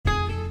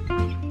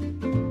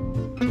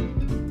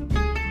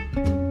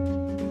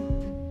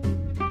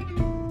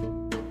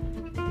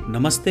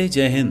Namaste,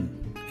 Jai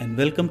Hind, and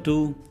welcome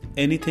to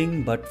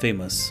Anything But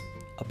Famous,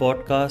 a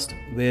podcast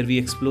where we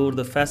explore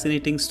the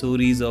fascinating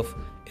stories of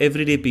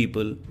everyday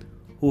people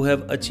who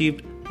have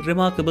achieved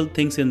remarkable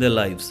things in their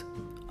lives.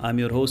 I'm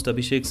your host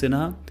Abhishek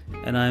Sinha,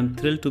 and I am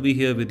thrilled to be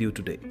here with you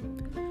today.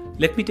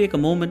 Let me take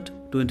a moment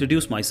to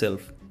introduce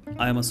myself.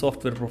 I am a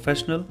software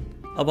professional,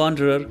 a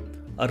wanderer,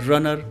 a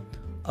runner,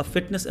 a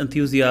fitness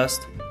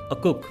enthusiast, a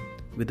cook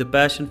with a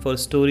passion for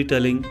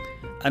storytelling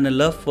and a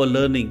love for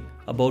learning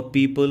about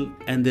people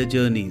and their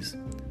journeys.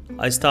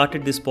 I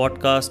started this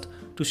podcast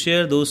to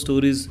share those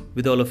stories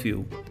with all of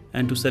you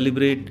and to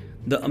celebrate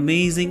the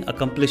amazing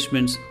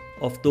accomplishments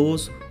of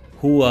those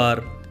who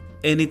are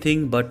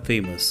anything but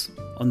famous.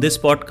 On this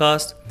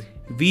podcast,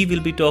 we will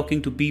be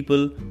talking to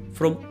people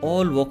from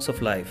all walks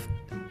of life,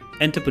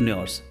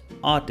 entrepreneurs,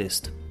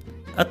 artists,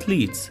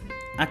 athletes,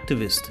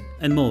 activists,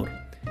 and more.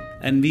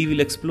 And we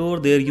will explore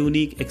their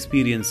unique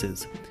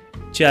experiences,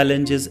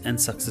 challenges, and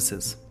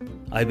successes.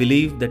 I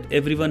believe that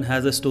everyone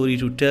has a story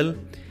to tell,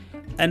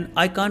 and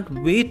I can't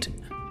wait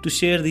to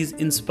share these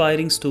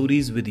inspiring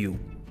stories with you.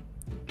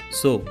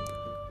 So,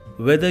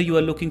 whether you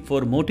are looking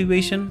for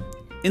motivation,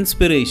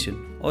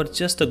 inspiration, or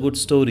just a good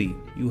story,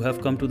 you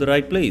have come to the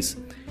right place.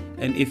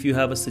 And if you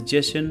have a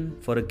suggestion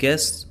for a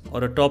guest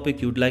or a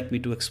topic you'd like me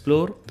to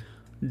explore,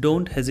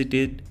 don't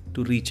hesitate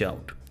to reach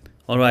out.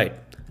 Alright,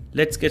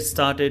 let's get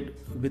started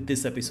with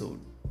this episode.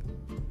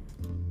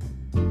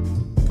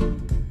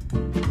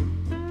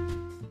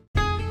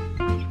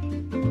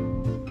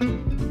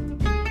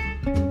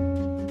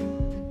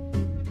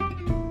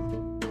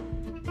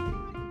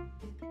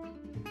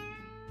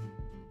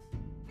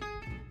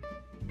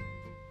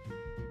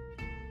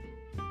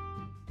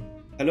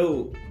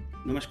 Hello,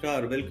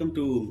 Namaskar, welcome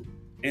to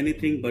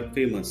Anything But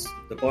Famous,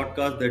 the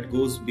podcast that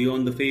goes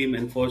beyond the fame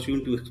and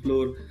fortune to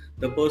explore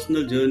the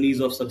personal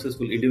journeys of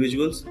successful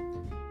individuals.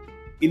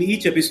 In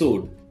each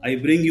episode, I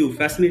bring you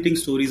fascinating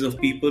stories of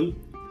people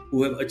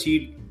who have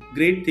achieved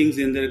great things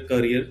in their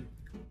career,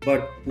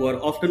 but who are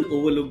often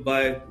overlooked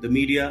by the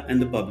media and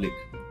the public.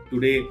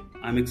 Today,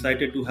 I'm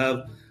excited to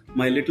have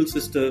my little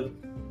sister,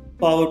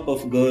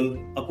 Powerpuff Girl,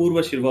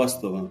 Apoorva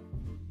Srivastava,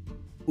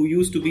 who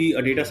used to be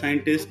a data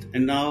scientist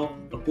and now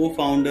a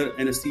co-founder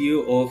and a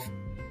CEO of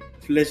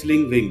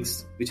Fledgling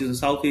Wings, which is a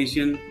South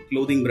Asian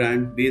clothing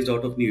brand based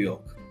out of New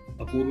York.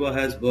 Apoorva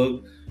has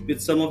worked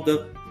with some of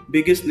the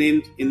biggest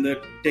names in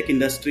the tech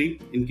industry,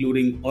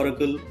 including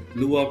Oracle,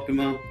 Blue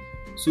Optima,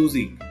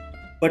 Suzy.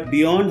 But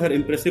beyond her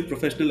impressive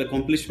professional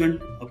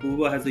accomplishment,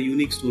 Apoorva has a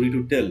unique story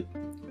to tell.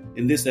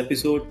 In this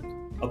episode,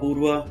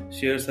 Apoorva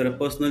shares her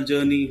personal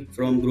journey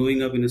from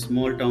growing up in a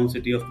small town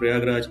city of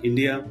Prayagraj,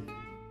 India,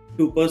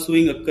 to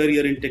pursuing a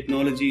career in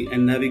technology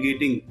and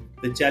navigating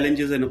the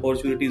challenges and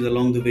opportunities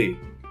along the way.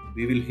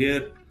 We will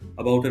hear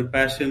about her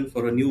passion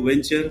for a new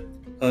venture,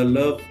 her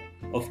love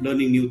of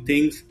learning new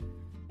things,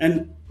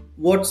 and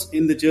what's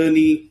in the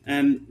journey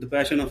and the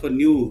passion of a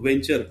new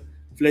venture,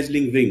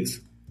 Fledgling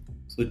Wings.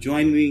 So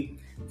join me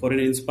for an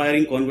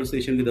inspiring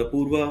conversation with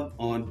Apoorva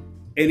on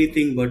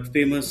Anything But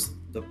Famous,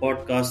 the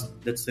podcast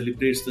that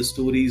celebrates the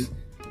stories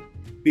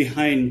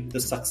behind the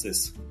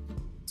success.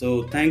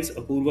 So thanks,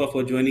 Apoorva,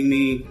 for joining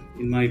me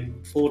in my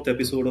fourth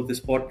episode of this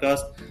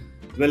podcast.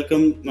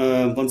 Welcome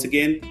once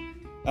again.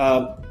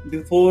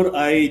 Before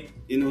I,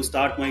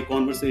 start my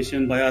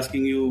conversation by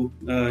asking you,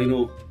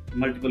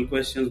 multiple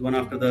questions one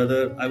after the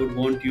other, I would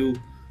want you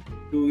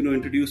to,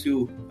 introduce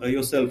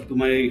yourself to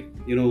my,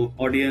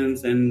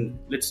 audience, and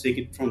let's take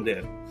it from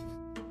there.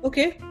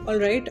 Okay, all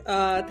right.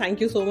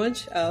 Thank you so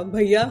much,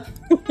 Bhaiya.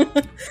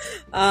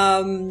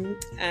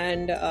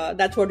 And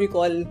that's what we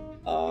call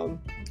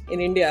in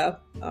India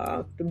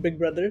to Big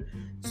Brother.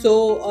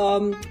 So,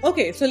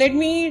 so let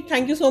me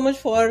thank you so much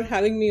for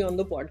having me on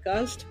the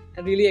podcast.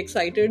 I'm really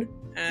excited.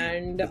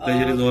 And the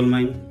pleasure is all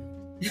mine.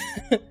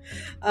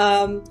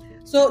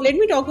 So let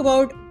me talk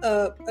about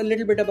a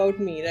little bit about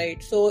me,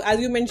 right? So as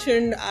you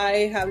mentioned,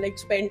 I have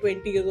spent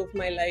 20 years of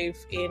my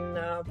life in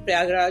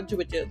Prayagraj,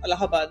 which is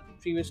Allahabad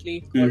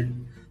previously called.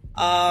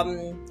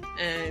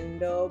 And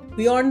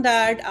beyond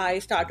that, I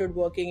started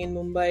working in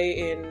Mumbai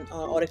in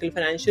Oracle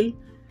Financial.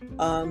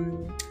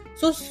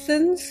 So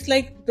since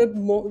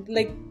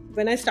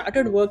when I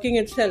started working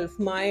itself,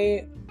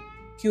 my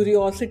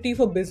curiosity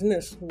for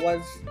business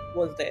was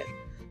there.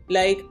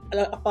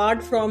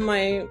 Apart from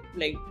my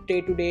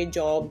day-to-day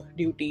job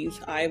duties,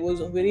 I was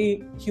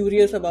very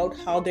curious about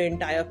how the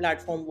entire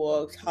platform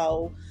works,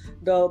 how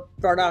the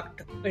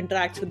product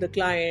interacts with the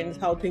clients,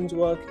 how things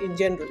work in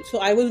general. So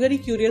I was very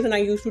curious, and I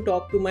used to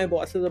talk to my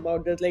bosses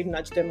about this,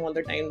 nudge them all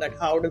the time that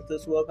how does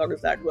this work, how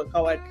does that work,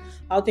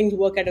 how things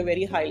work at a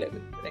very high level,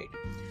 right?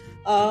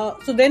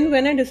 So then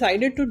when I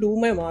decided to do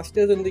my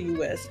master's in the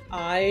US,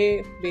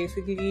 I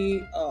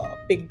basically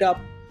picked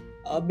up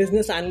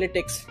business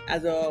analytics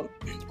as a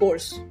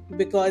course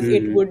because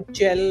it would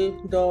gel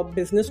the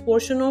business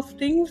portion of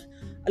things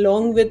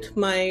along with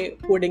my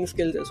coding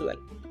skills as well.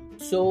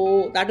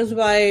 So that is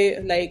why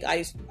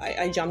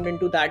I jumped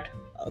into that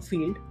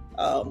field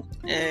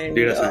and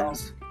data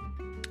science.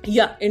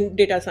 Yeah, in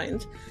data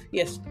science,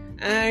 yes.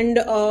 and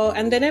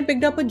then I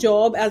picked up a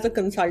job as a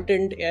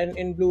consultant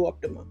in Blue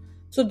Optima.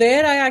 So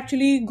there I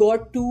actually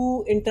got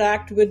to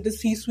interact with the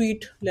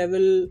C-suite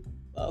level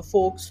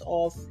folks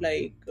of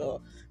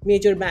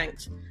major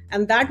banks,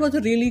 and that was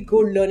a really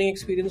good learning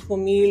experience for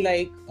me,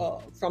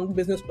 from the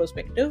business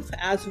perspective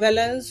as well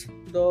as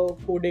the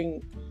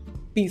coding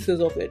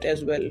pieces of it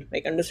as well,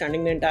 like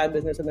understanding the entire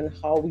business and then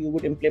how you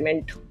would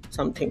implement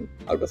something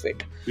out of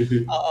it.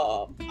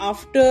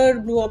 After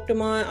Blue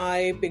Optima,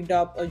 I picked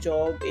up a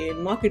job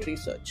in market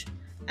research,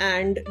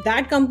 and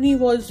that company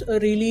was a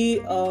really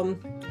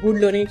good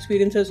learning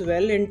experience as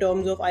well, in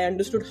terms of I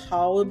understood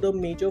how the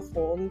major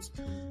firms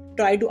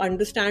try to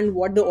understand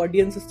what the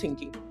audience is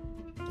thinking.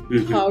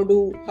 How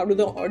do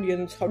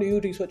you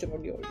research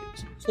about the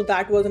audience? So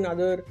that was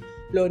another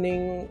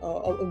learning,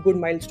 a good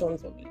milestone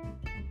for me.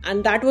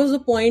 And that was the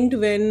point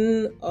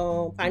when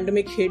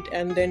pandemic hit,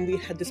 and then we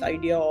had this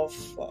idea of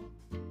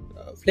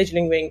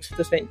Fledgling Wings,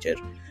 this venture,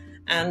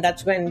 and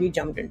that's when we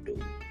jumped into.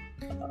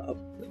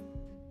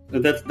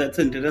 That's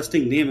an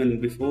interesting name.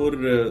 And before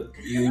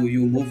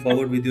you move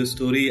forward with your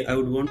story, I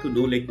would want to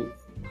know,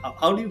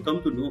 how do you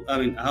come to know? I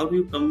mean, how do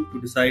you come to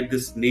decide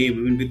this name?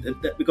 I mean,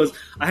 because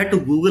I had to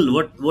Google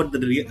what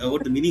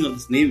the meaning of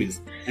this name is.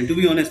 And to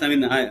be honest, I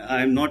mean,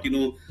 I'm not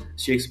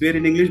Shakespeare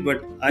in English,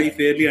 but I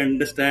fairly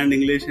understand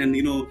English, and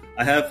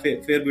I have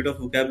fair bit of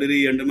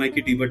vocabulary under my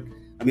kitty. But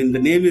I mean, the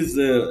name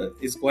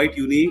is quite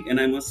unique, and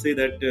I must say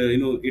that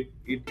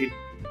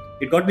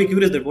it got me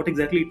curious that what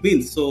exactly it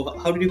means. So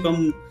how did you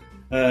come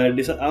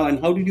and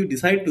how did you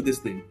decide to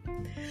this name?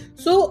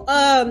 So,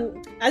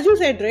 as you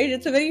said, right,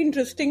 it's a very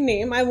interesting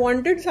name. I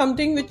wanted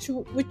something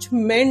which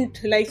meant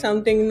like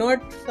something,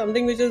 not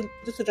something which is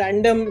just a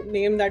random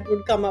name that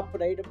would come up,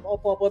 right, or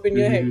pop up in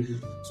your head.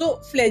 So,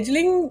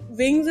 Fledgling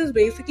Wings is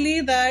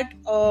basically that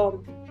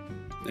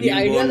the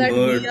idea that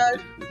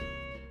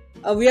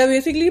we are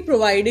basically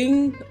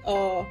providing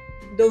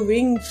the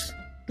wings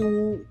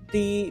to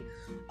the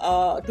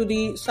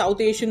South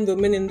Asian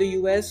women in the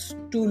US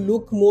to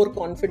look more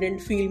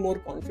confident, feel more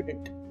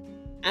confident,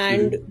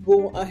 and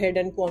go ahead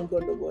and conquer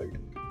the world.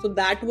 So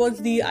that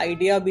was the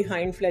idea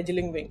behind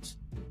Fledgling Wings.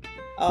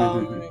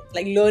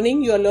 Like you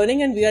are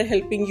learning, and we are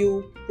helping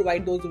you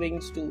provide those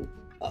wings to,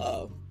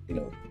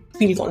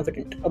 feel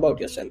confident about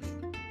yourself.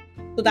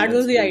 So that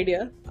was the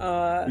idea.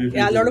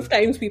 Yeah, a lot of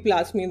times people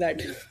ask me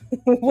that.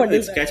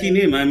 It's a catchy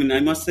name. I mean, I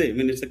must say,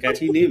 it's a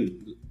catchy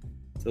name.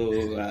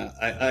 So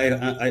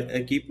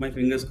I keep my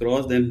fingers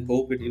crossed and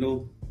hope it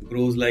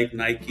grows like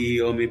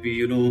Nike, or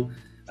maybe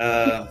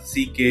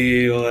CK,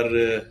 or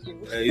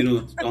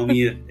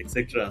Tommy,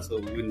 etc. So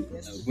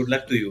good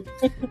luck to you.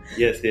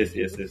 Yes.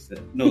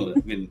 No,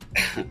 I mean,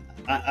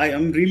 I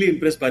am really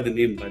impressed by the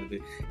name, by the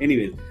way.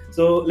 Anyways,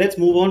 so let's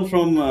move on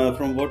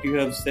from what you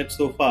have said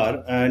so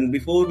far. And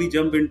before we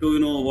jump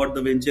into what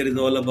the venture is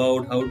all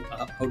about, how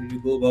did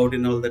you go about it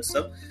and all that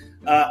stuff,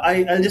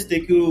 I'll just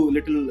take you a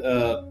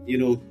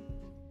little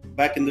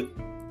back in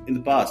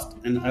the past,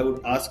 and I would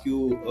ask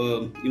you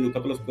a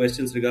couple of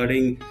questions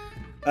regarding.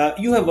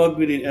 You have worked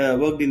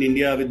in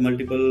India with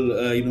multiple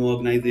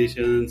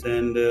organizations,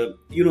 and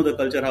the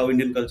culture, how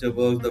Indian culture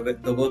works,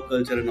 the work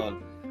culture and all.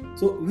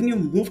 So when you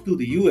moved to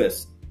the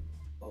US,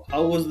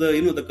 how was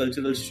the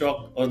cultural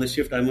shock or the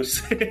shift, I must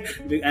say,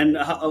 and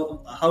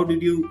how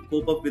did you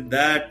cope up with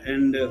that,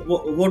 and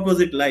what was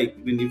it like?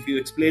 I mean, if you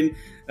explain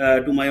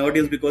to my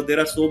audience, because there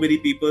are so many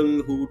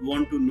people who would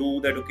want to know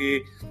that,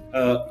 okay,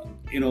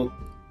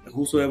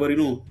 whosoever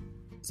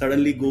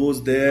suddenly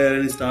goes there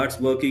and starts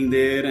working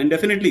there. And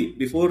definitely,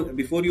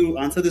 before you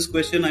answer this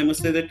question, I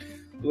must say that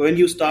when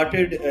you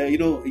started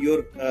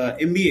your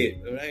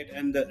MBA, right,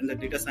 and the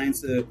data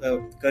science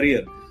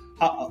career,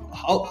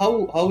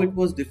 how it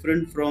was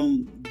different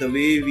from the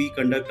way we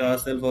conduct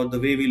ourselves or the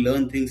way we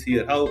learn things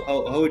here,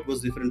 how it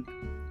was different,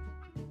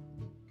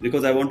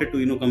 because I wanted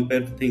to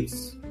compare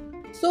things.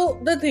 So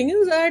the thing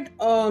is that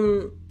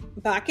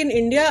back in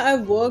India, I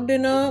worked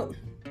in a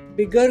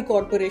bigger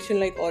corporation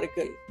like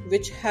Oracle,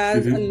 which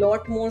has a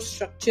lot more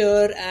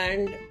structure,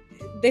 and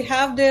they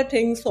have their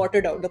things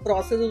sorted out. The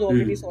process is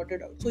already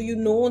sorted out. So you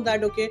know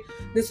that, okay,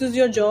 this is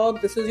your job,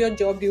 this is your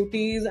job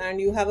duties, and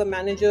you have a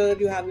manager,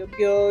 you have your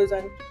peers,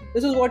 and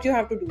this is what you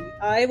have to do.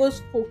 I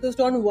was focused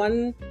on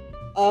one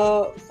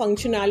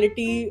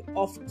functionality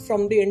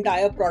from the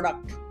entire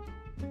product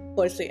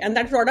per se. And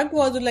that product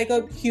was like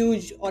a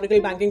huge Oracle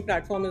banking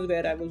platform is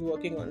where I was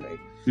working on, right?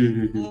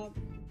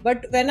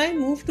 But when I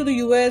moved to the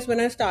US, when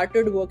I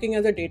started working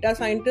as a data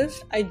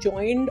scientist, I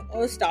joined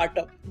a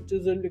startup, which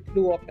is a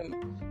Blue Optima.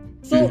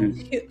 So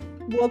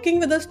working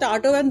with a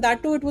startup, and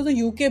that too, it was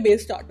a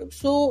UK-based startup.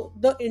 So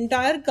the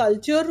entire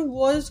culture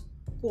was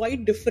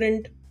quite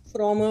different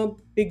from a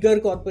bigger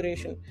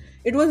corporation.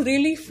 It was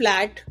really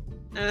flat,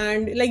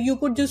 and like you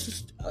could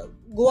just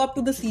go up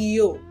to the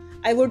CEO.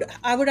 I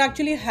would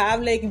actually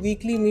have like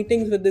weekly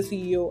meetings with the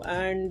CEO,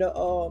 and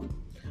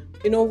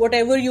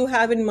whatever you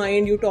have in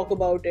mind, you talk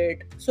about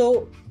it.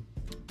 So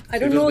I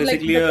don't know,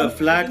 basically a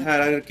flat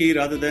hierarchy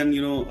rather than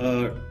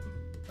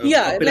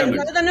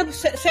rather than a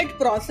set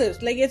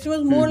process. Like it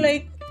was more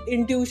like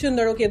intuition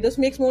that okay, this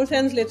makes more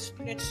sense, let's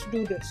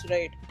do this,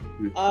 right?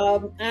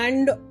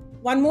 And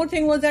one more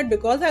thing was that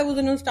because I was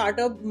in a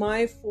startup,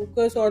 my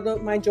focus or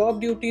my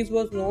job duties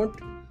was not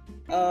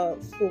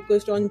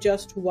focused on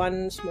just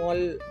one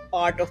small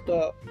part of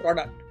the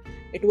product.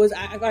 It was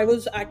I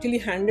was actually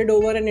handed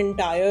over an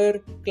entire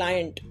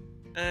client,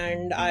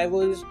 and I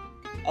was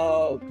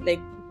like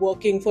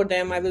working for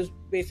them. I was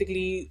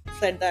basically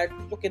said that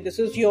okay, this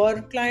is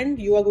your client,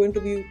 you are going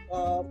to be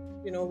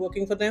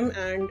working for them,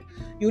 and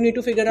you need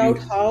to figure out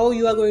how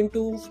you are going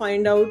to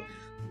find out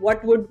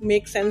what would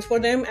make sense for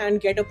them and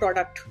get a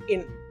product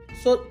in.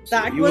 So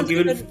that you were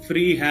given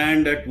free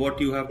hand at what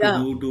you have to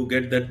do to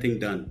get that thing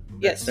done.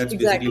 Yes, that's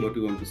exactly basically what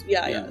you want to say.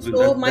 Yeah.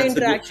 So my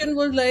interaction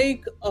was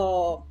like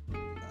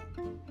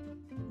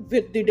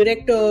with the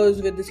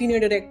directors, with the senior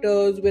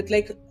directors, with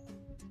like,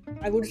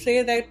 I would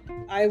say that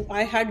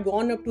I had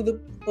gone up to the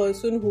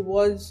person who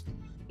was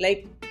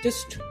like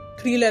just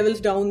 3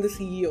 levels down the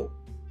CEO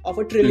of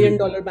a $1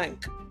 trillion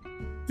bank.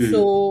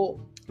 So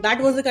that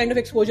was the kind of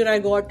exposure I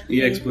got.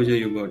 Exposure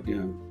you got.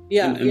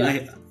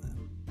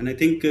 And I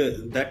think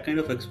that kind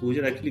of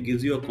exposure actually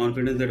gives you a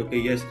confidence that okay,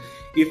 yes,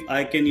 if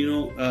I can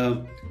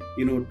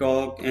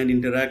talk and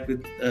interact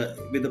with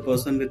the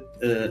person with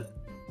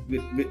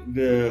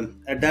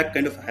at that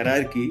kind of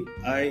hierarchy,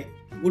 I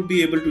would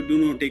be able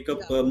to take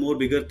up more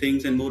bigger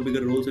things and more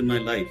bigger roles in my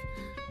life.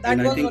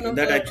 And I think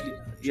that actually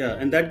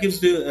and that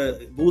gives you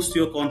boosts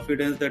your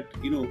confidence, that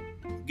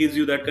gives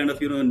you that kind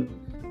of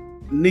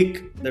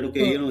nick that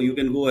okay, you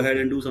can go ahead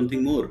and do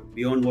something more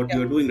beyond what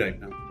you are doing right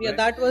now. Right?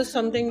 That was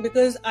something,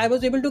 because I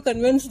was able to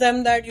convince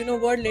them that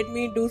let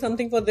me do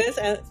something for this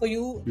and for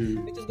you,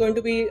 which is going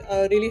to be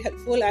really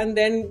helpful, and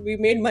then we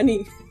made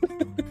money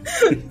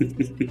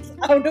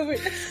out of it.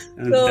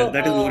 And so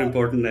that is more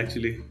important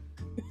actually.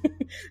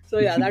 So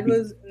that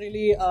was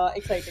really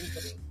exciting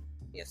for me.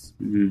 Yes.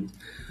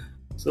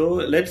 So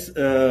let's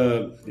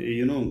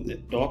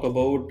talk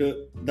about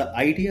the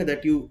idea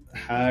that you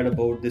had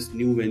about this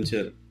new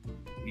venture.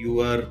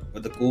 You are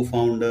the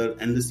co-founder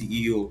and the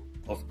CEO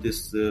of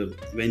this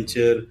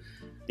venture.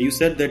 You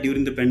said that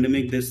during the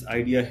pandemic this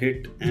idea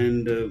hit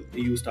and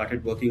you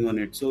started working on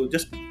it. So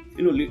just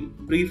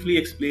briefly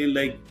explain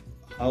like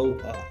how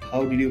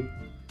did you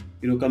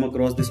come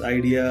across this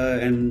idea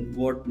and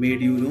what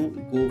made you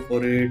go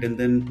for it, and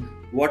then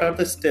what are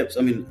the steps?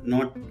 I mean,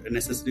 not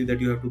necessarily that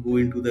you have to go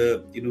into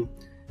the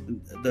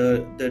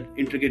the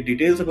intricate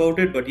details about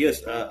it, but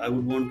yes, I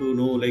would want to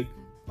know like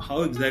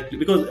how exactly,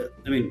 because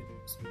I mean,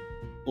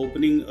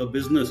 opening a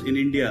business in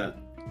India,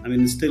 I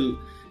mean, still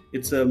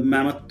it's a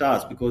mammoth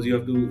task, because you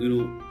have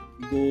to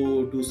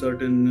go to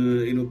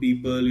certain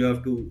people, you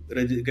have to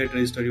get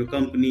register your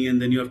company,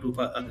 and then you have to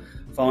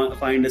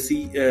find a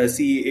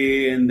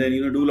CA, and then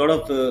do a lot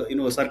of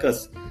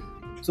circus.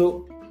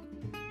 So,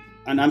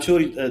 and I'm sure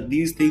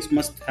these things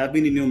must have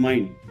been in your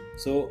mind.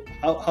 So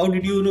how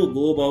did you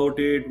go about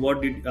it?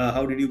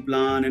 How did you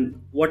plan,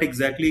 and what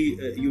exactly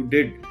you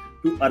did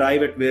to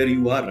arrive at where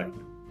you are right?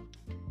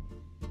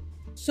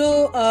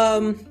 So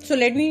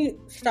let me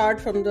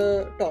start from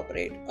the top,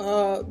 right?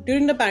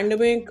 During the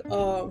pandemic,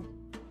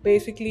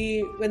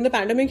 basically when the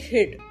pandemic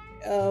hit,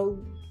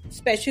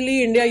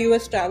 especially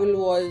India-US travel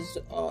was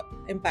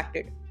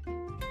impacted.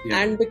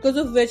 And because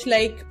of which,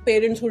 like,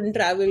 parents wouldn't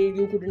travel,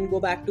 you couldn't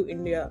go back to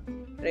India,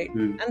 right?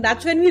 And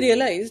that's when we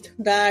realized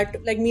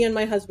that, like, me and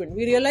my husband,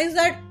 we realized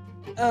that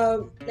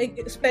like,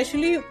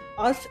 especially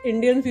us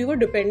Indians, we were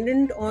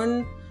dependent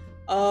on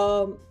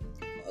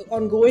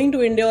going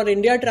to India or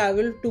India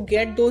travel to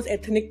get those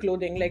ethnic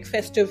clothing, like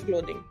festive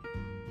clothing.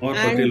 Or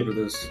Patel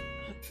Brothers.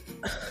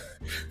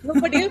 No,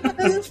 Patel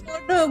Brothers is for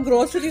the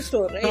grocery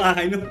store, right?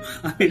 I know.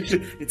 I mean,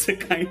 it's a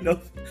kind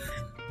of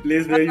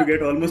place where you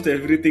get almost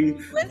everything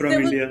from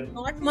India. There was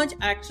not much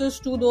access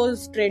to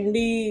those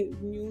trendy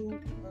new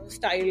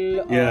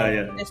style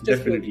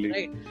festive clothing,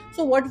 right?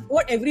 So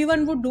what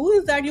everyone would do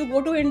is that you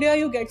go to India,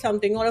 you get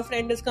something, or a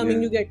friend is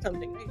coming, you get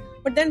something, right?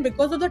 But then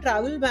because of the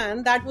travel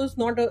ban, that was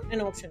not an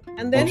option.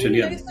 And then we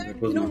realized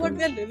that, we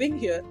are living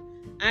here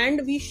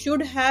and we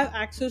should have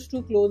access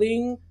to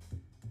clothing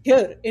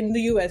here in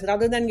the US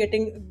rather than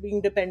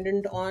being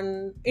dependent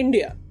on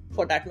India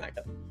for that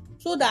matter.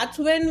 So that's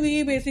when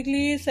we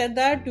basically said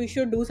that we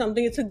should do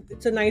something. It's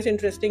a nice,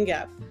 interesting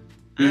gap,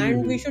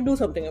 and we should do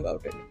something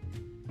about it.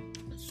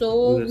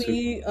 So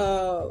we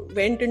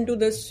went into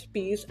this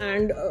piece,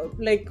 and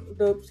like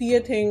the CA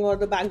thing or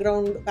the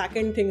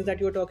back-end things that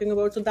you were talking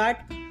about. So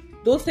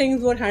those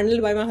things were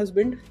handled by my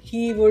husband.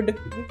 He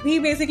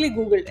basically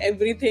Googled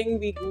everything.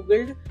 We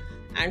Googled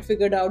and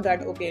figured out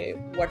that, okay,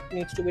 what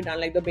needs to be done,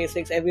 like the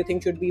basics, everything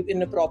should be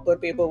in a proper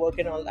paperwork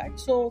and all that.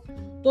 So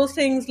those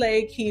things,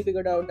 like, he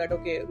figured out that,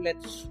 okay,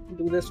 let's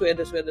do this way.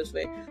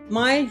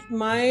 My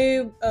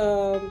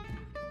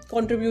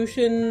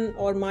contribution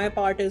or my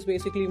part is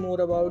basically more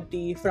about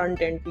the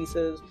front end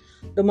pieces,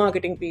 the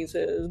marketing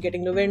pieces,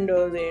 getting the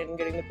vendors in,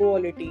 getting the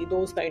quality,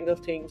 those kinds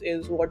of things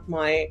is what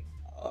my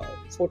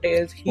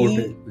fortes.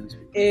 He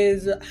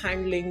is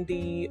handling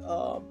the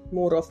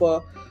more of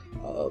the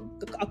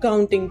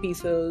accounting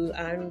pieces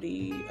and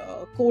the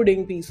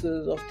coding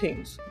pieces of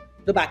things,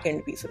 the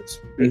back-end pieces.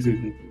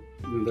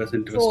 That's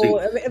interesting. So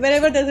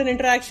wherever there's an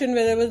interaction,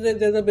 wherever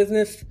there's a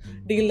business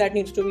deal that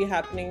needs to be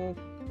happening,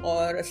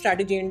 or a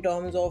strategy in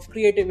terms of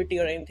creativity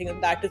or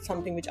anything, that is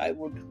something which I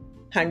would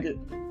handle.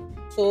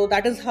 So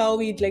that is how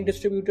we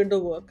distributed the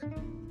work.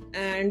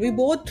 And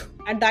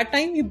at that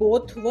time we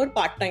both were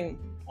part-time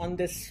on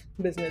this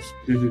business,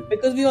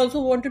 because we also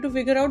wanted to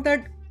figure out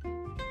that,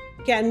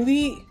 can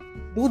we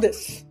do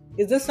this?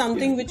 Is this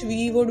something which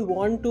we would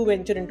want to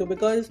venture into?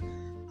 Because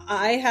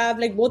I have,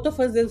 both of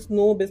us, there's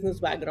no business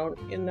background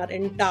in our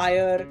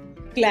entire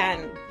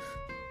clan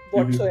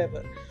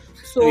whatsoever.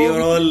 So we are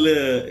all,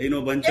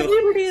 bunch of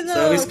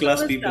service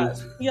class people.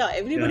 Yeah,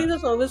 everybody's a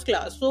service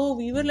class. So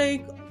we were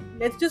like,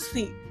 let's just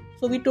see.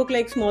 So we took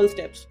small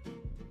steps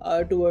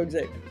towards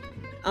it.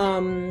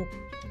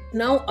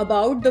 Now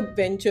about the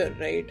venture,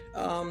 right?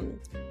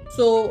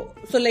 So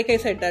like I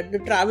said, that the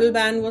travel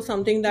ban was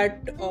something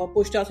that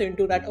pushed us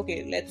into that.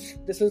 Okay,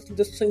 this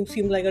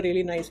seems like a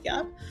really nice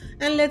gap,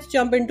 and let's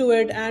jump into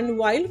it. And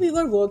while we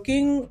were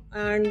working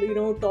and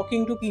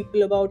talking to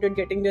people about it,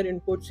 getting their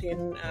inputs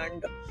in,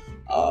 and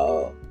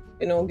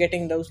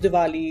getting those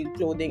Diwali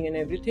clothing and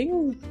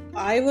everything,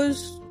 I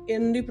was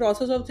in the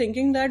process of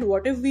thinking that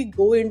what if we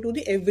go into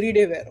the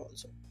everyday wear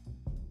also,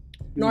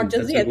 not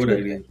just the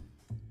ethnic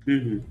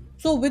wear.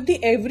 So with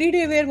the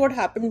everyday wear, what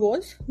happened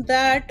was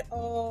that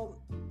I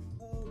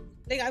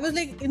was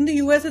in the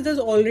US there's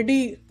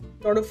already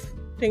a lot of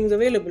things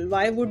available.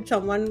 Why would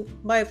someone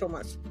buy from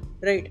us,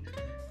 right?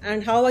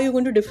 And how are you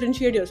going to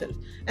differentiate yourself?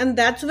 And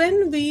that's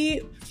when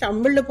we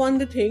stumbled upon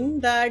the thing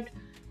that,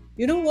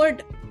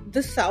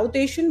 the South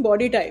Asian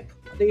body type,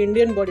 the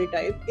Indian body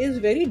type, is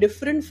very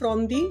different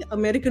from the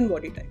American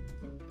body type.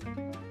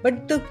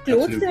 But the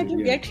clothes that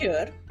you get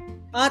here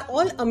are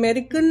all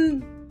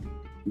American.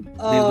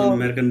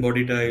 American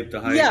body type, the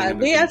height.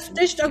 They are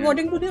stitched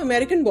according to the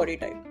American body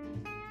type.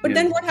 But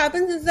then what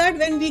happens is that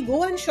when we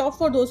go and shop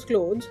for those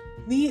clothes,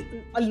 a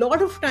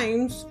lot of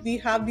times we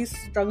have this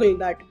struggle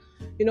that,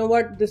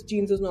 this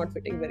jeans is not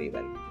fitting very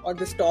well, or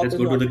this top Let's is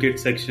go not. to the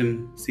kids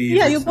section. See.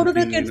 Yeah, you go to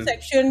the kids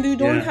section. You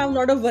don't have a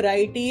lot of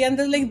variety, and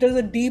there's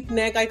a deep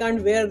neck. I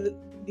can't wear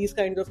these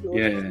kinds of clothes.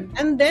 Yeah.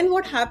 And then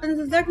what happens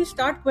is that we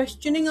start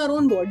questioning our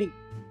own body.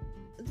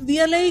 We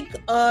are like,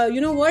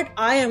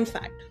 I am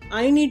fat.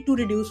 I need to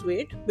reduce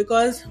weight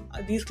because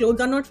these clothes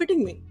are not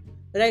fitting me,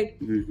 right?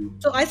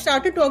 So I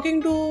started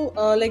talking to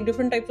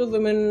different types of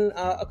women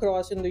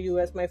across in the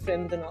US, my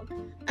friends and all,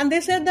 and they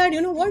said that,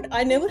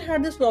 I never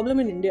had this problem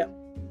in India,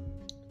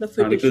 the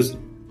fit because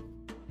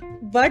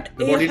but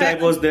the body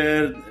type was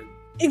there.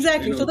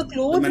 Exactly. So the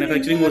clothes, the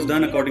manufacturing was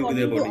done according to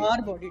their body.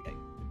 Our body type.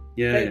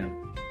 Yeah.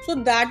 So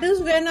that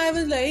is when I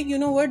was like,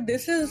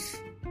 this is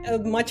a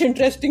much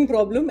interesting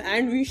problem,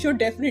 and we should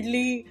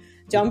definitely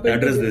jump into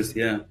address this.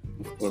 Yeah.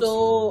 Of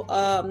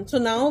course. So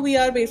now we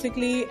are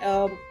basically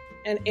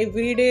an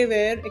everyday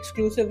wear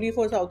exclusively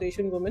for South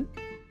Asian women,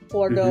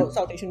 for the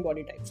South Asian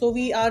body type. So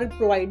we are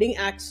providing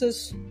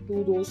access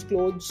to those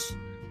clothes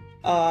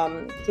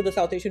to the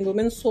South Asian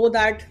women, so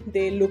that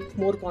they look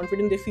more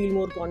confident, they feel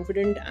more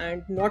confident,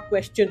 and not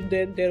question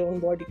their own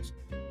bodies,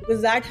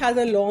 because that has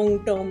a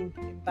long-term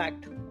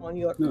impact on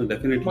your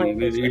definitely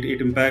mind.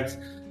 It impacts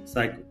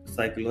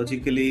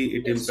psychologically,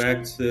 it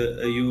impacts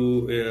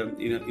you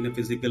in a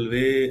physical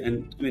way.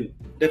 And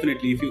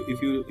definitely if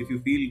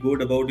you feel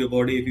good about your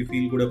body, if you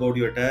feel good about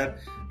your attire,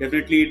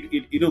 definitely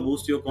it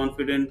boosts your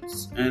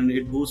confidence, and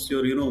it boosts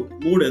your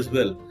mood as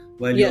well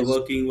while you're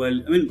working,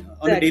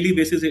 on a daily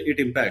basis it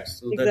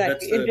impacts. So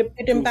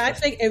it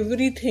impacts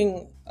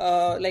everything.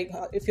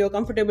 If you're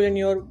comfortable in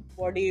your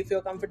body, if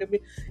you're comfortable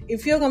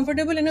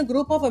in a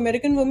group of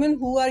American women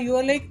you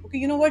are like,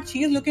 okay,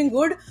 she is looking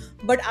good,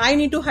 but I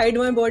need to hide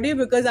my body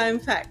because I am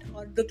fat,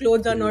 or the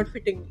clothes are not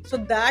fitting me. So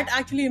that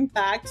actually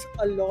impacts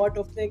a lot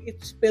of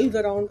it spills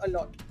around a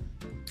lot.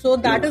 So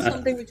that is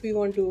something which we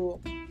want to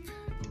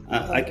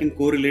I can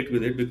correlate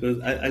with it, because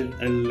I'll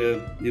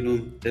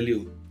tell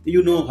you,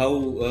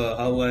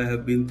 how I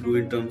have been through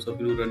in terms of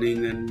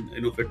running and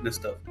fitness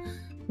stuff.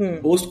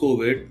 Post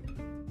COVID,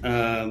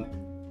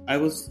 I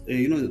was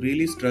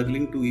really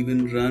struggling to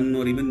even run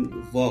or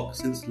even walk.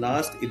 Since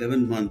last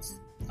 11 months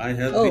I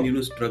have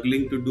been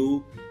struggling to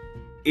do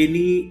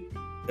any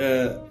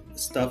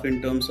stuff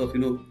in terms of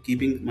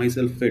keeping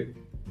myself fit.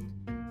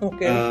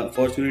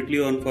 Fortunately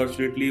or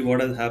unfortunately,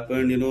 what has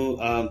happened,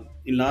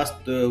 in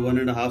last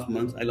 1.5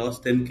 months I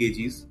lost 10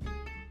 kgs.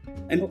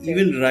 And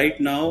even right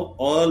now,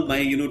 all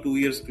my 2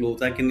 years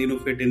clothes, I can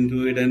fit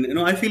into it, and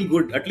I feel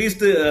good, at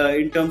least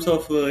in terms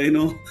of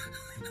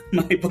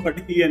my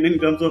body, and in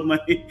terms of my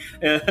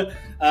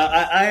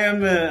I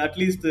am at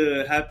least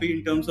happy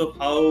in terms of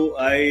how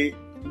I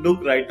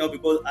look right now,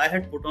 because I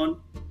had put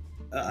on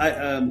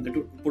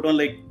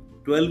like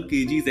 12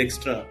 kgs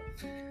extra.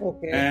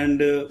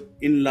 And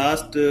in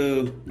last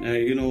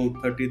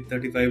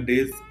 30-35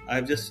 days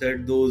I've just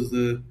shed those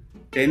 10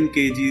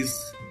 kgs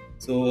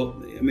So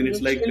I mean, it's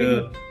That's like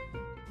really good.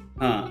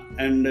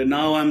 and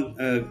now I'm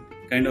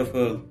kind of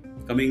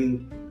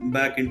coming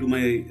back into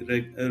my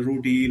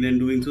routine and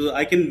doing so.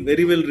 I can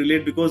very well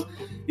relate, because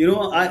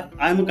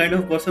I'm a kind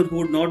of person who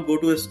would not go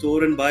to a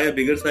store and buy a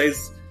bigger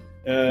size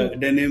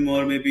denim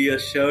or maybe a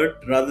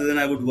shirt. Rather than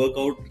I would work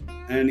out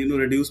and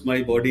reduce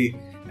my body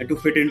to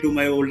fit into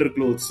my older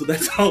clothes. So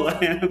that's how I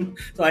am.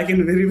 So I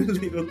can very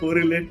well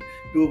correlate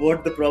to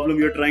what the problem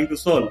you're trying to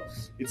solve.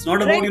 It's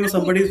not about Right.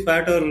 somebody's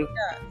fat or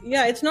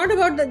Yeah. It's not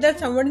about that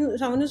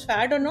someone is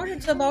fat or not.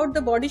 It's about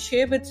the body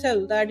shape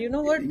itself. That you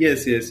know what?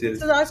 yes. This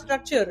is our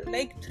structure.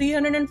 Like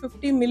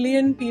 350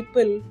 million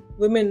people,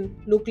 women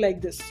look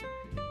like this,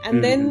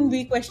 and then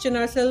we question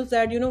ourselves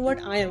that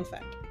what, I am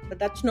fat, but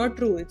that's not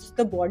true. It's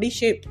the body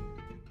shape,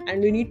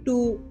 and we need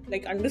to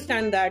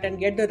understand that and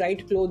get the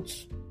right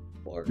clothes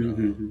for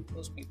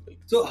those people.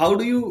 So how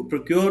do you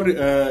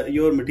procure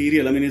your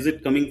material? I mean, is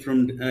it coming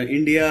from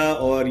India,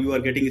 or you are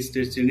getting it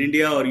stitched in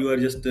India, or you are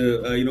just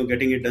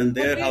getting it done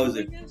there? How is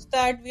it? Is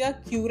that we are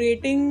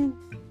curating,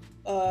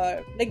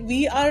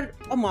 we are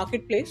a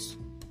marketplace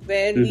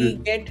where we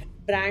get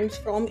brands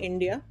from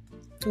India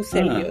to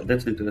sell here.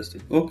 That's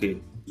interesting. Okay.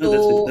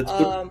 No, that's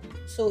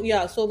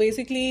good. So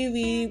basically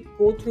we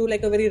go through a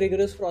very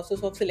rigorous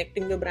process of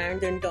selecting the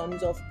brands in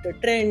terms of the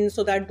trends,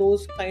 so that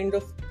those kind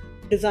of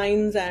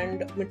designs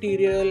and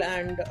material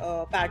and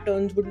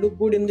patterns would look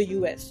good in the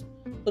US.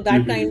 So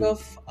that kind of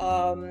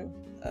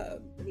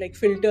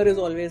filter is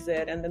always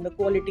there, and then the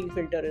quality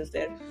filter is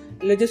there,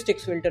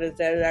 logistics filter is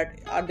there, that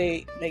are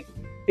they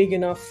big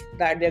enough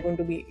that they're going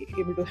to be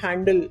able to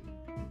handle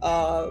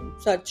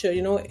such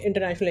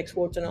international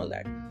exports and all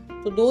that.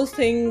 So those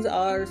things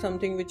are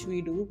something which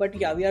we do. But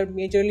yeah, we are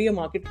majorly a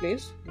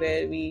marketplace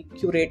where we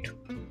curate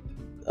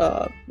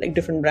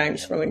different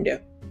brands from India.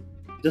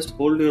 Just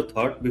hold your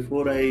thought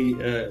before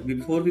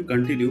we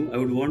continue. I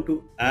would want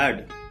to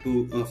add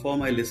to for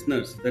my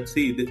listeners that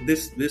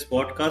this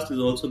podcast is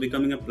also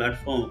becoming a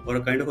platform or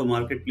a kind of a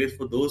marketplace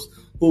for those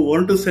who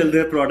want to sell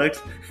their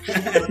products,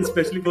 and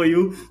especially for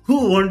you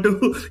who want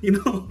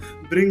to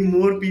bring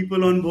more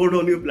people on board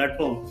on your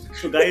platform.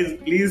 So guys,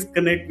 please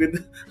connect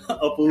with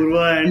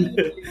Apoorva and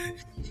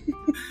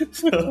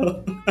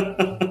so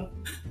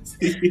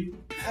see.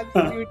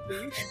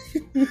 Absolutely.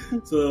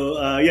 So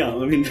yeah,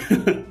 I mean,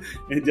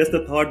 just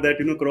a thought that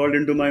crawled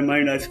into my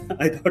mind. I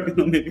thought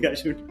maybe I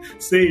should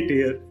say it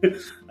here.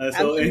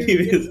 So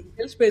anyways,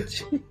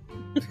 pitch.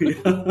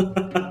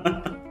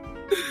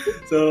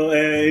 So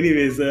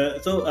anyways,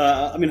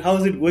 I mean, how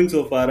is it going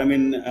so far? I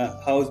mean,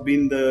 how's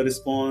been the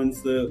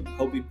response?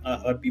 How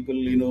are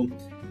people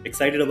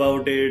excited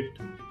about it?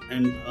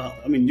 And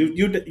I mean,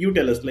 you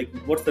tell us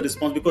what's the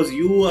response, because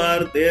you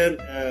are there.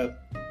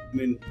 I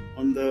mean,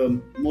 on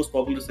the most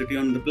popular city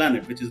on the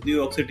planet, which is New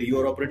York City. You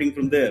are operating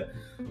from there.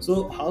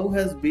 So how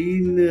has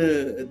been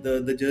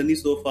the journey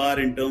so far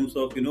in terms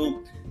of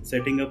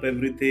setting up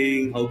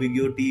everything, how big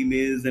your team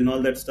is and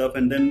all that stuff,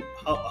 and then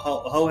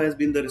how has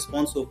been the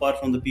response so far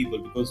from the people?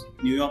 Because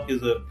New York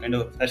is a kind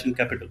of fashion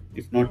capital,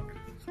 if not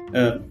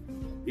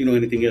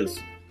anything else.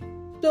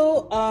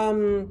 So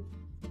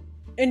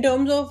in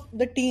terms of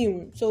the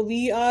team, so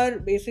we are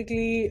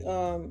basically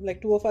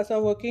two of us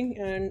are working,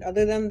 and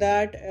other than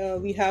that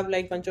we have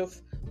bunch of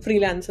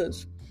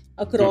freelancers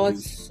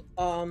across.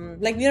 We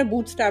are a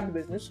bootstrapped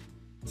business,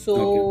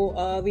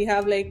 so we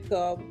have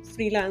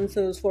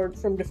freelancers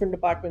from different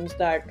departments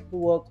that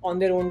work on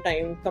their own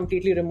time,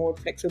 completely remote,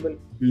 flexible.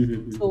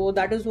 So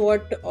that is where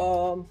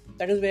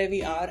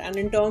we are. And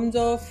in terms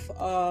of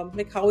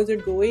how is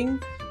it going,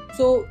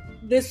 so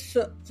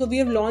we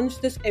have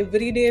launched this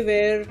everyday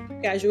wear,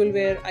 casual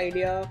wear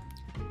idea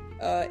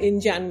in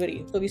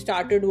January. So we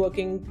started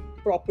working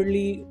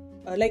properly.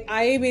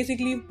 I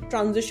basically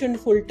transitioned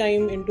full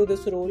time into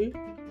this role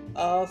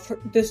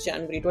this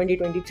January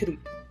 2023.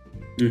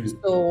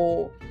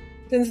 So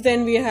since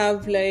then we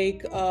have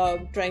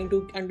trying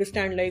to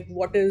understand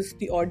what is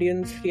the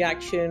audience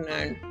reaction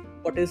and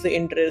what is the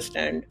interest,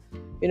 and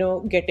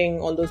getting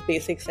all those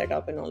basics set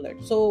up and all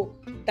that. So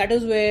that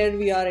is where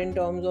we are in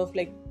terms of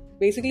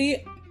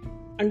basically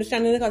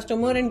understanding the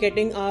customer and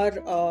getting our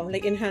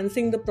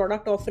enhancing the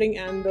product offering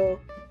and the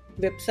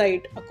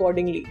website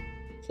accordingly.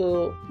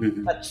 So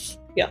that's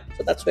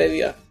where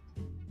we are.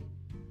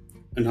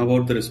 And how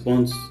about the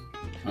response?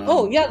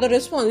 The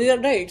response. Yeah,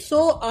 right.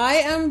 So I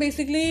am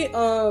basically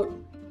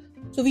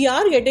so we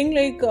are getting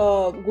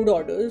good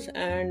orders,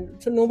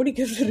 and so nobody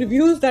gives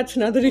reviews. That's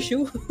another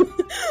issue.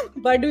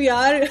 But we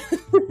are.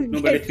 No,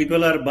 but if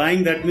people are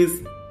buying, that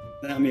means,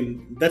 I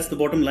mean, that's the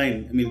bottom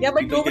line. I mean, yeah,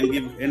 but people can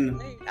give in.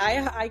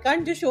 I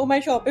can't just show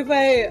my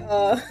Shopify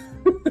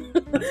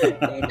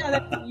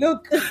data.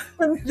 Look,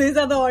 these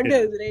are the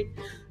orders, right?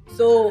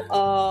 So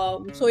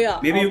yeah.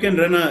 Maybe you can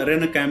run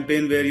a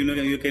campaign where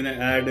you can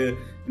add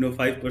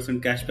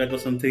 5% cashback or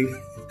something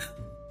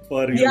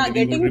for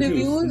getting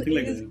reviews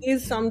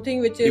is something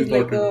which is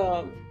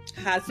important. A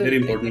hassle. Very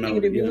important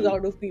getting reviews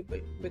out of people,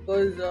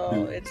 because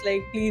it's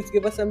please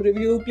give us some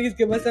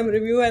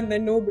review, and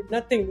then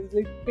nothing.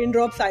 It's pin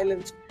drop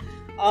silence.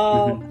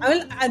 I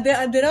mean,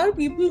 there are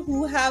people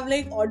who have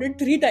like ordered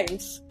 3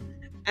 times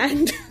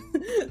and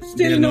They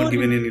still have no not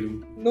given any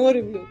review. no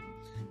review.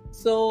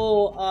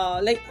 So,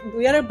 like,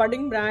 we are a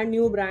budding brand,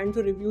 new brand,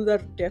 so reviews are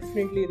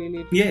definitely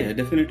really Yeah,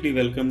 definitely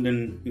welcomed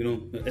and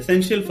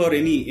essential for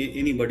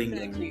any budding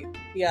brand. exactly.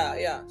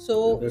 Yeah.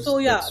 So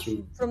That's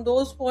true. from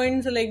those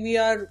points, like we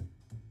are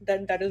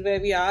that is where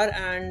we are,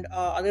 and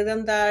other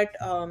than that,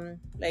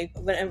 like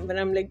when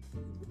I'm like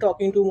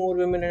talking to more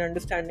women and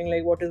understanding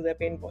like what is their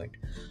pain point,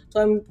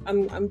 so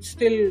I'm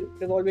still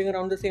revolving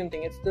around the same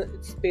thing.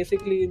 It's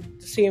basically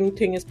the same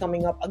thing is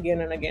coming up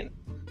again and again,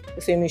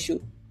 the same issue.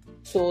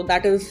 So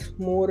that is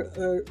more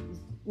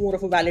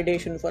of a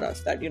validation for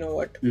us that you know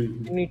what,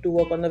 Mhm. you need to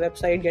work on the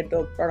website, get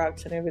the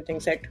products and everything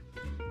set,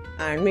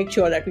 and make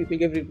sure that people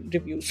give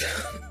reviews.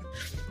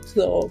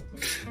 So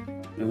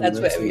that's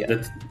where we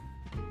are.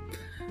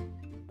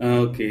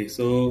 Okay,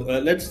 so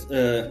let's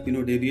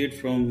deviate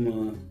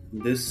from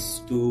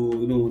this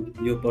to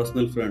your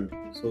personal front.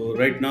 So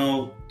right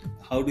now,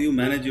 how do you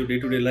manage your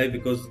day-to-day life?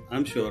 Because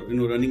I'm sure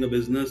running a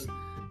business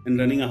and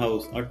running a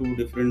house are two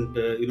different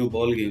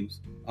ball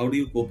games. How do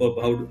you cope up?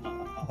 How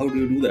do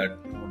you do that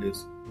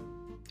nowadays?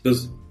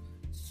 Because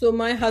So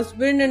my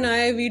husband and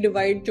I, we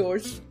divide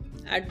chores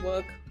at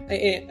work,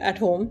 at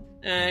home,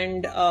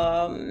 and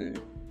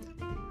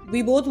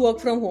we both work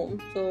from home,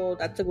 so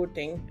that's a good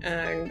thing.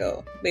 And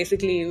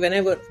basically,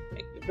 whenever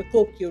like, you have to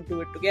cook, you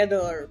do it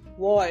together,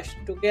 wash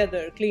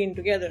together, clean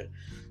together.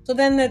 So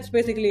then that's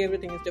basically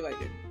everything is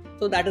divided.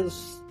 So that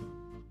is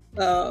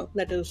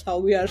how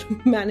we are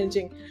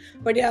managing.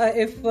 But yeah,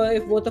 if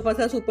both of us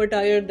are super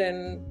tired,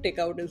 then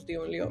takeout is the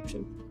only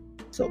option.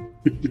 So.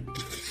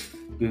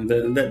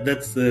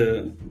 that's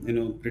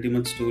pretty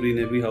much story in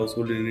every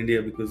household in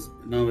India, because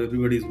now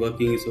everybody is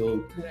working.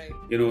 So Right.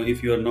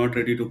 if you are not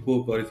ready to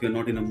cook, or if you are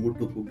not in a mood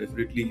to cook,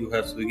 definitely you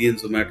have Swiggy and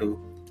Zomato.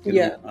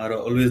 Yeah. Are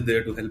always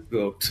there to help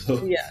you out.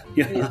 So Yeah.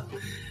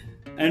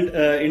 And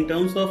in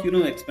terms of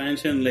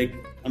expansion, like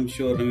I'm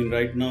sure,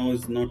 right now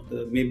is not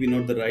maybe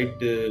not the right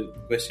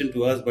question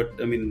to ask, but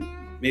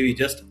maybe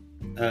just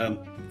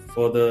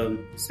for the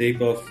sake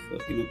of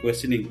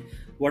questioning,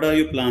 what are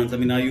your plans?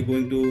 Are you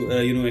going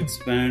to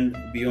expand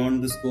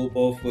beyond the scope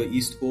of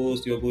East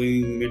Coast? You're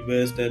going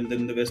Midwest and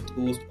then the West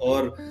Coast,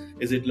 or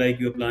is it like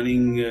you're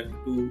planning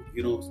to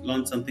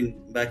launch something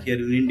back here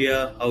in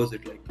India? How is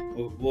it like?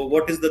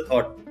 What is the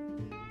thought?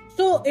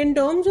 So in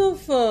terms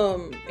of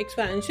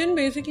expansion,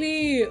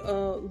 basically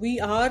we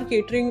are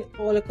catering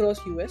all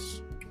across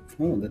US.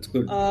 Oh, that's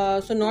good.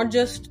 So not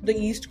just the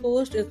East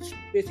Coast, it's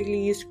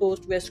basically East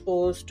Coast, West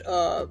Coast,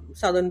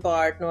 Southern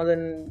part,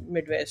 Northern,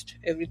 Midwest,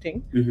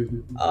 everything.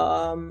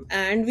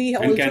 And we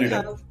also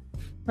Canada.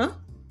 have...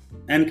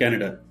 And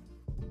Canada.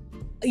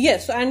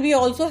 Yes, and we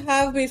also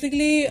have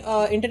basically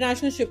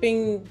international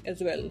shipping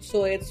as well.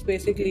 So it's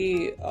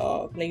basically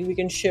like we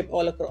can ship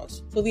all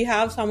across. So we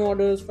have some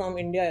orders from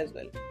India as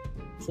well.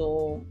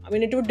 So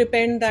it would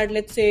depend that,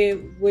 let's say,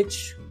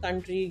 which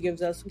country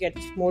gets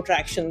more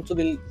traction, so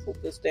we'll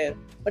focus there.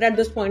 But at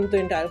this point, the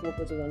entire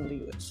focus is on the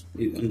US.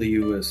 On the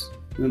US,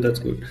 that's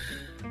good.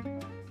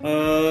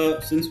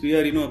 Since we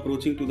are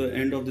approaching to the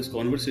end of this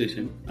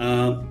conversation,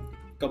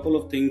 couple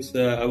of things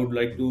I would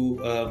like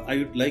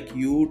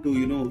you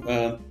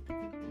to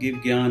give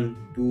gyan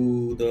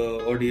to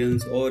the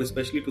audience, or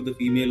especially to the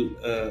female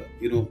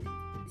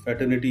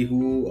fraternity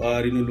who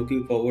are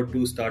looking forward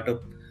to start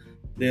up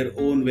their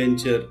own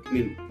venture.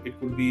 It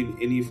could be in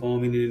any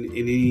form, in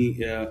any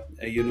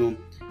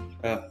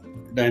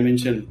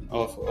dimension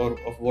of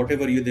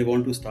whatever they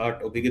want to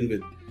start or begin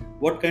with.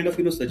 What kind of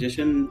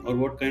suggestion, or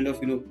what kind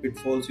of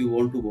pitfalls you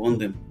want to warn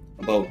them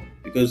about?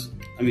 Because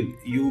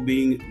you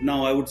being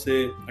now, I would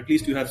say at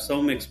least you have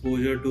some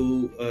exposure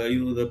to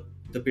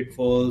the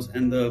pitfalls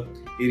and the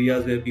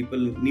areas where people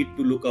need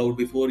to look out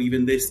before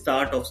even they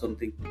start off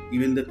something.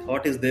 Even the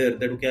thought is there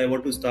that okay, I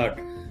want to start,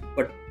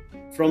 but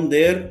from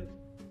there,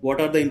 what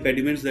are the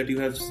impediments that you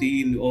have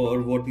seen,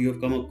 or what you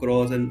have come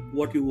across, and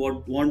what you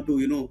want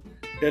to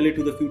tell it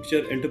to the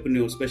future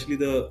entrepreneurs, especially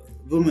the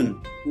women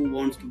who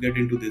wants to get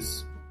into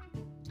this?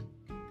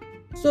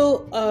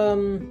 So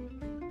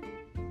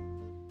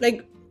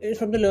like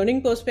from the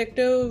learning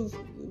perspective,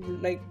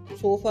 like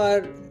so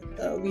far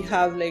we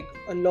have like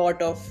a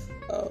lot of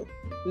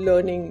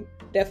learning.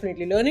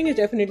 Definitely learning is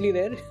definitely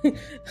there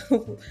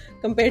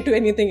compared to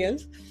anything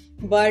else,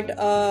 but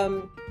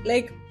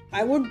like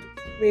I would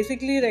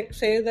basically like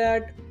say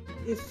that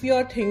if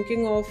you're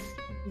thinking of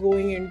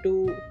going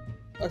into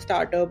a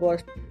startup or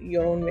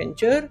your own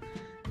venture,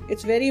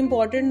 it's very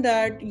important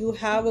that you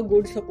have a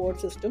good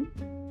support system,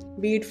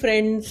 be it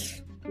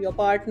friends, your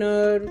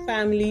partner,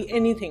 family,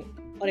 anything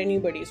or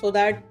anybody, so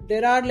that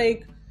there are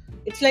like,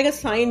 it's like a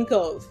sine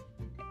curve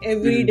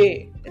every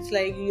day. It's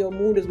like your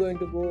mood is going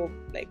to go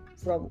like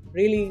from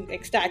really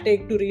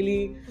ecstatic to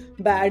really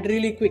bad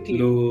really quickly.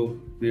 Low,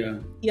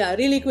 yeah,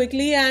 really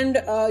quickly, and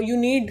you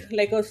need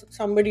like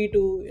somebody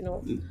to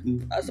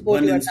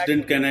support one you.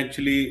 incident can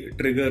actually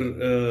trigger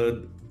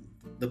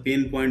the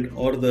pain point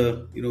or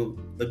the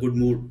the good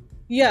mood.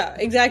 Yeah,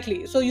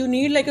 exactly. So you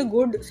need like a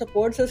good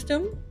support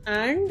system,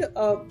 and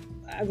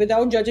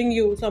without judging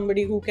you,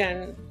 somebody who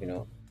can,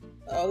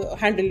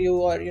 handle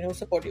you or,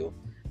 support you.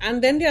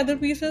 And then the other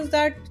piece is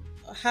that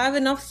have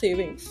enough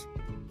savings,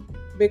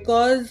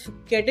 because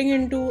getting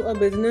into a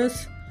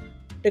business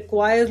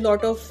requires a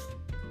lot of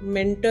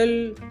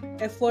mental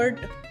effort,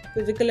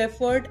 physical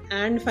effort,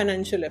 and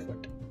financial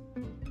effort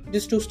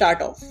just to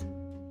start off.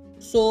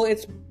 So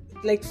it's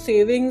like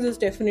savings is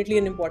definitely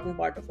an important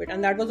part of it,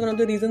 and that was one of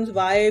the reasons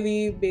why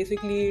we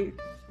basically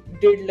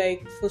did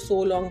like for so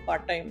long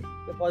part-time,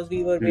 because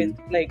we were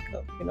like,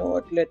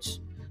 what, let's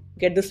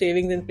get the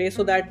savings in place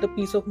so that the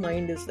peace of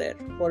mind is there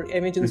for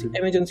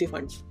emergency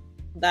funds.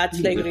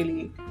 That's like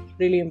really,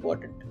 really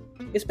important,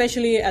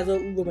 especially as a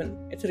woman.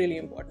 It's really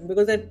important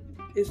because that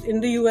is in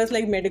the US,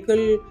 like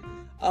medical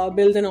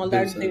bills and all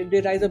that,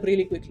 they rise up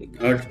really quickly.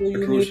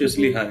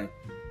 Atrociously high.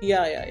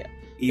 Yeah.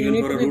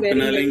 Even for a root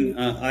canaling,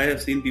 I have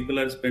seen people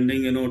are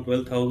spending,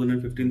 $12,000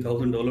 and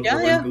 $15,000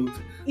 for one tooth.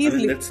 Easily. I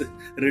mean, that's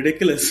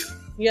ridiculous.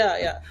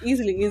 Yeah,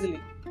 easily.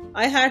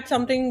 I had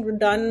something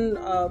done,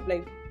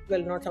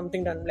 not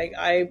something done. Like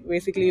I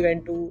basically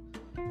went to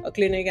a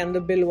clinic and the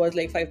bill was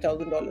like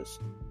 $5,000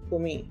 for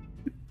me.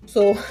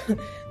 So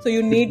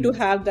you need to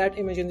have that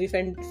emergency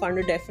fund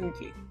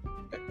definitely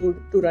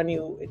to run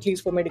you, at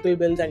least for medical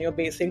bills and your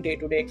basic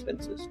day-to-day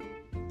expenses.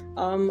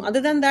 Other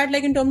than that,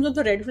 like in terms of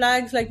the red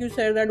flags, like you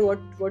said, that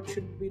what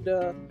should be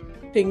the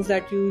things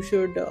that you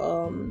should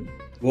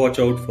watch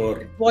out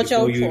for,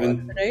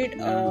 right?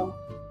 Yeah.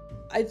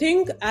 I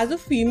think as a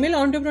female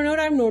entrepreneur,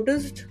 I've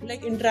noticed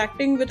like I've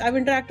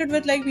interacted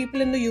with like people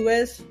in the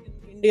US, in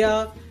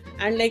India,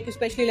 and like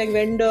especially like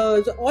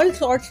vendors, all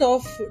sorts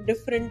of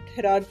different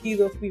hierarchies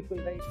of people,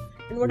 right?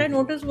 And what I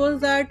noticed was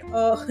that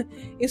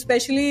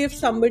especially if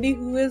somebody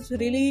who is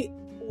really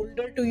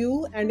older to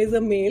you and is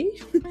a male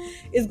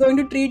is going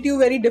to treat you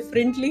very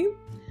differently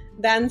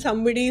than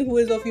somebody who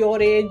is of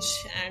your age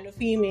and a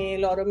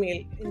female or a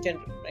male in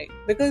general, right?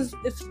 Because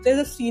if there's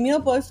a senior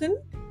person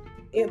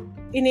in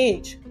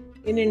age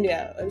in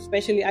India,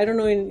 especially, I don't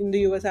know, in the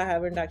US I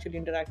haven't actually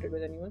interacted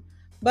with anyone,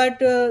 but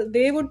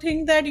they would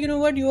think that, you know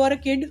what, you are a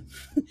kid.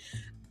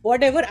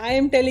 Whatever I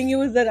am telling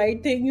you is the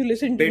right thing, you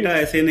listen to me. Beta,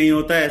 aise nahi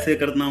hota, aise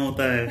karna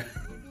hota hai.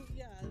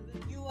 Yeah,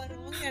 you are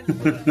wrong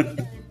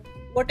and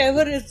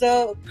whatever is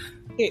the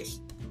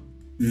case.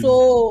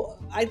 So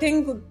I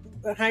think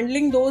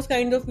handling those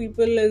kind of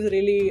people is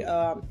really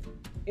important.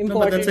 No,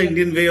 but that's an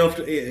Indian way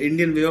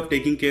of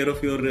taking care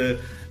of your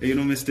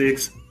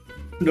mistakes.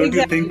 Don't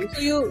you think?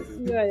 So you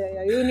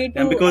need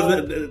to. And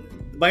because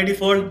by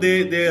default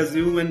they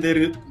assume and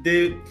they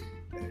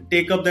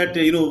take up that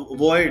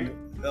void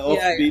of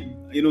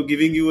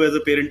giving you as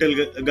a parental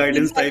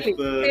guidance type.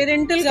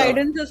 Parental stuff.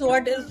 Guidance is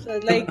what is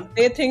like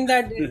they think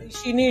that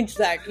she needs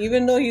that,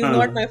 even though he's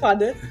not my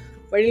father.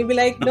 But he'll be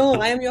like, no,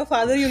 I am your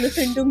father, you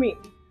listen to me.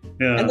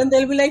 Yeah. And then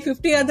there'll be like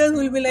 50 others who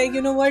will be like,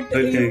 you know what,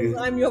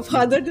 I'm your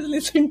father, to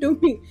listen to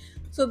me.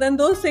 So then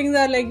those things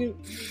are like, you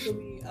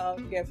need to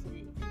be careful.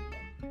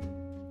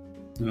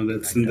 No,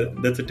 that's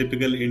a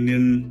typical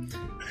Indian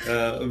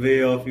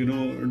way of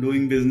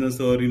doing business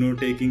or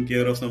taking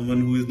care of someone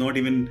who is not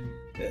even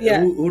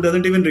who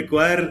doesn't even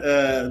require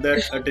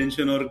that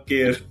attention or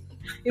care.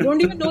 You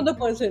don't even know the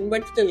person,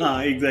 but still.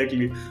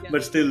 Exactly. Yeah.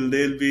 But still,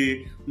 they'll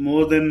be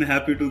more than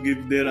happy to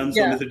give their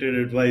unsolicited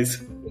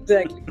advice.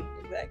 Exactly.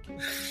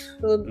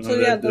 So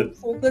the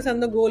focus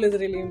and the goal is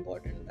really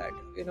important. That,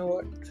 you know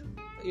what,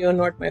 you're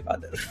not my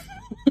father.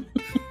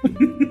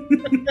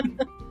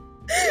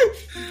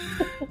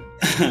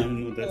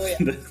 No,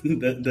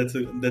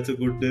 that's a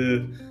good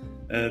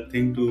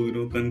thing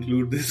to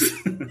conclude this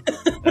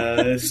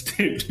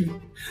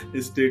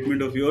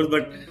statement of yours.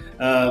 But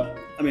I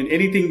mean,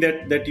 anything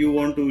that you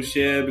want to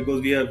share,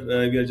 because we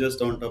are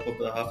just on top of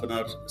the half an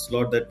hour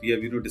slot that we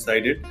have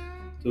decided.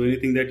 So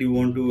anything that you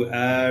want to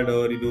add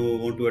or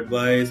want to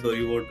advise or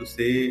you want to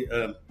say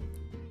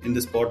in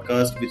this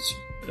podcast, which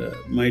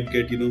might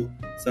get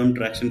some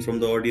traction from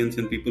the audience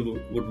and people who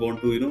would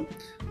want to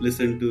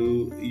listen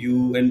to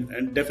you,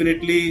 and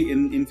definitely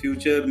in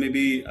future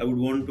maybe I would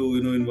want to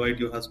invite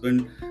your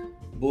husband,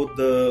 both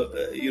the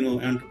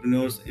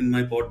entrepreneurs in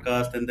my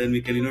podcast, and then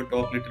we can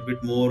talk a little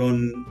bit more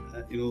on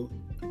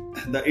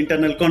the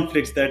internal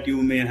conflicts that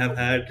you may have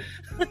had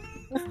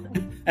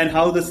and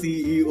how the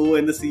CEO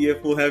and the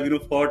CFO have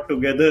fought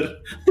together.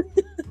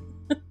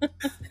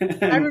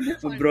 That would be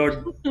fun.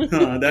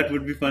 That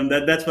would be fun.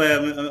 That's why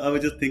I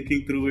was just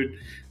thinking through it,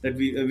 that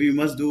we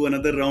must do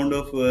another round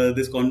of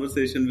this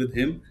conversation with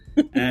him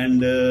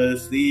and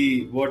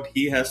see what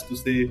he has to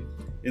say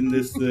in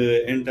this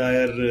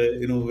entire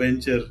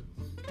venture.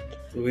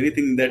 So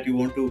anything that you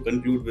want to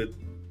conclude with?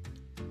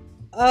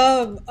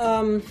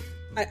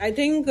 I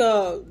think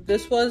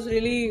this was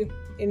really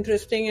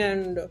interesting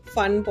and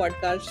fun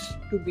podcast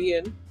to be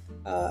in.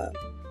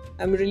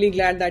 I'm really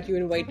glad that you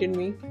invited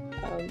me.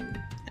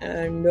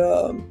 And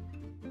other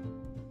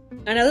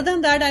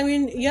than that, I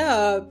mean,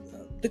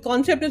 the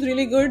concept is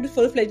really good,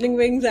 Full Fledgling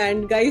Wings,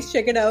 and guys,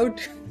 check it out.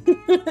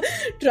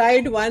 try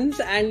it once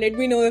and let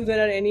me know if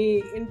there are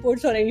any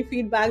inputs or any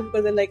feedback,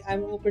 because then like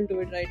I'm open to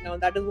it right now.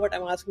 That is what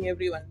I'm asking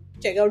everyone.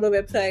 Check out the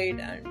website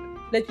and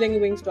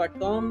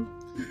fletchlingwings.com.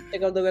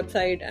 Check out the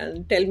website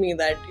and tell me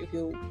that if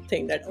you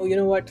think that, oh, you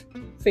know what,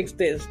 fix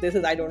this. This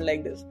is, I don't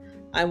like this.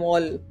 I'm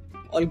all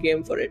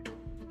game for it.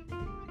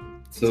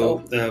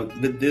 So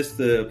with this,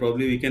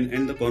 probably we can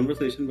end the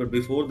conversation. But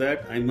before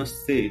that, I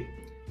must say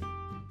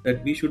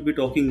that we should be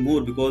talking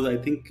more, because I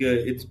think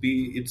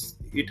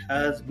it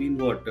has been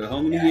what,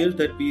 how many years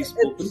that we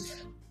spoken?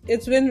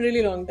 It's been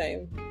really long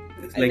time.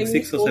 It's like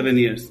 6 or 7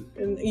 years.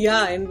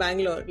 In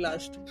Bangalore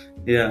last.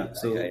 Yeah.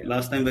 So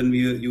last time when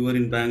you were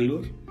in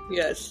Bangalore.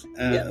 Yes.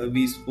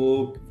 We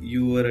spoke.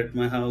 You were at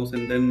my house,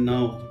 and then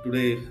now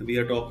today we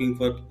are talking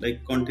for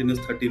like continuous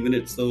 30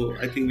 minutes. So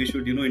I think we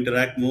should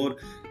interact more.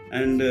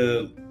 And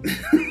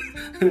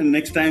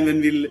next time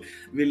when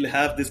we'll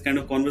have this kind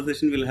of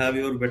conversation, we'll have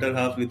your better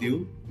half with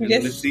you.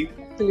 Yes, let's see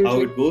absolutely.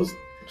 how it goes.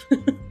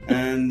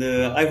 And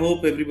I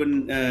hope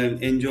everyone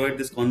enjoyed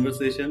this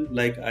conversation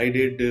like I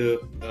did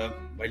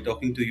by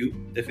talking to you.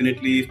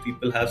 Definitely, if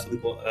people have some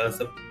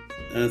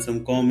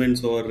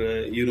comments or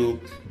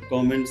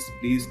comments,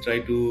 please try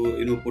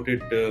to put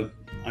it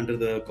under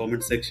the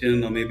comment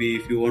section, or maybe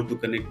if you want to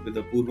connect with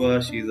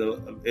Apoorva, she's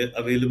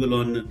available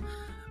on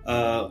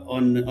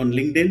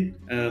LinkedIn,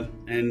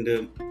 and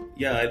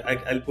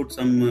I'll put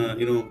some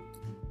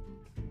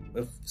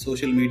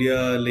social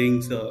media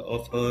links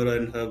of her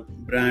and her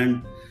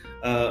brand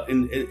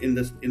in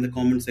the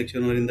comment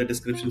section or in the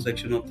description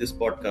section of this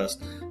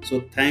podcast.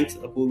 So thanks,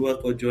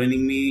 Apoorva, for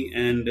joining me,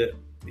 and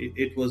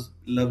it was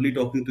lovely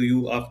talking to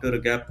you after a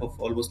gap of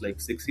almost like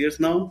 6 years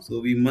now. So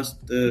we must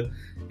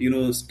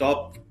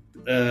stop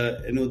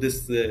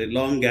this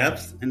long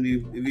gaps, and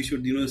we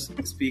should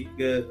speak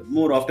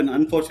more often.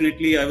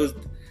 Unfortunately, I was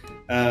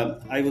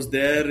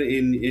there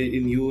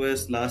in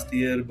US last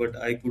year, but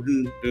I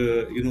couldn't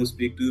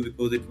speak to you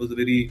because it was a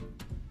very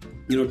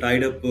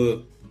tied up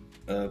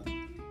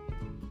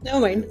never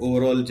mind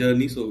overall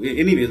journey. So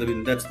anyways, I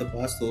mean, that's the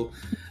past. So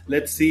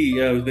let's see,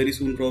 very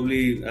soon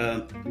probably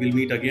we'll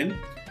meet again.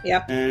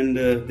 Yeah. And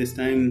this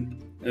time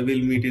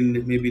we'll meet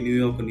in maybe New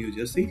York or New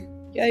Jersey.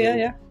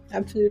 Yeah.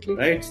 Absolutely.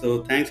 Right.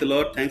 So thanks a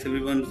lot. Thanks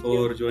everyone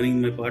for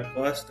joining my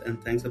podcast,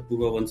 and thanks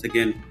Apoorva once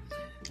again.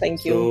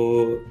 Thank you.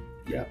 So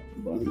yeah,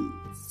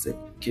 1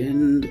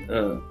 second.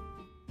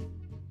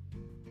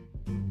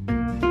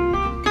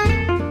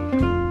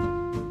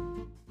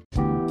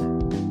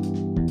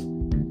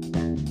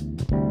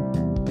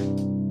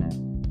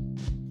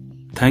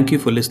 Thank you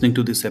for listening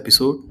to this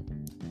episode.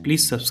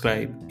 Please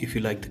subscribe if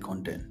you like the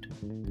content.